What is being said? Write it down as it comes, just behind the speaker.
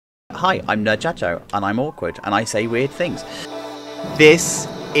Hi, I'm NerdChacho, and I'm awkward, and I say weird things. This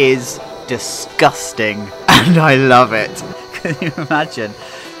is disgusting, and I love it. Can you imagine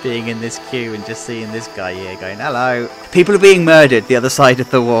being in this queue and just seeing this guy here going, hello? People are being murdered the other side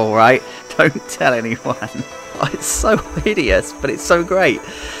of the wall, right? Don't tell anyone. Oh, it's so hideous, but it's so great.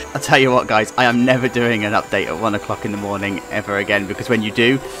 I'll tell you what, guys, I am never doing an update at 1 o'clock in the morning ever again, because when you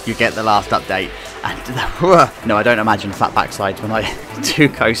do, you get the last update. And no, I don't imagine fat backsides when I do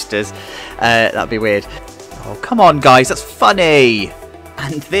coasters. That'd be weird. Oh, come on, guys, that's funny.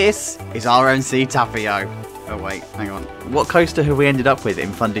 And this is RMC Tapio. Oh, wait, hang on. What coaster have we ended up with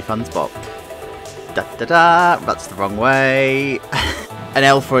in Fundy Fun Spot? Da-da-da, that's the wrong way. An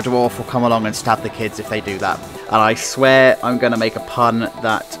elf or a dwarf will come along and stab the kids if they do that. And I swear I'm going to make a pun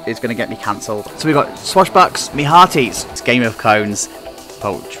that is going to get me cancelled. So we've got Swashbucks, me hearties. It's Game of Cones,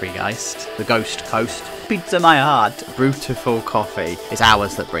 Poultrygeist, the Ghost Coast, Pizza My Heart, Brutiful Coffee. It's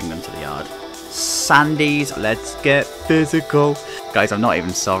ours that bring them to the yard. Sandy's, Let's Get Physical. Guys, I'm not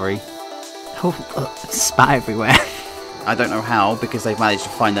even sorry. Oh, spat everywhere. I don't know how, because they've managed to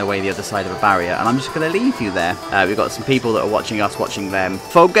find their way the other side of a barrier, and I'm just going to leave you there. We've got some people that are watching us, watching them.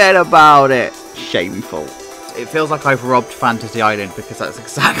 Forget about it. Shameful. It feels like I've robbed Fantasy Island, because that's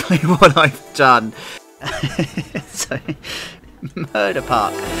exactly what I've done. So, Murder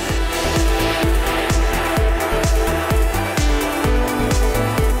Park.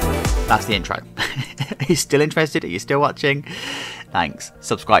 That's the intro. Are you still interested? Are you still watching? Thanks.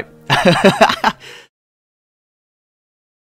 Subscribe.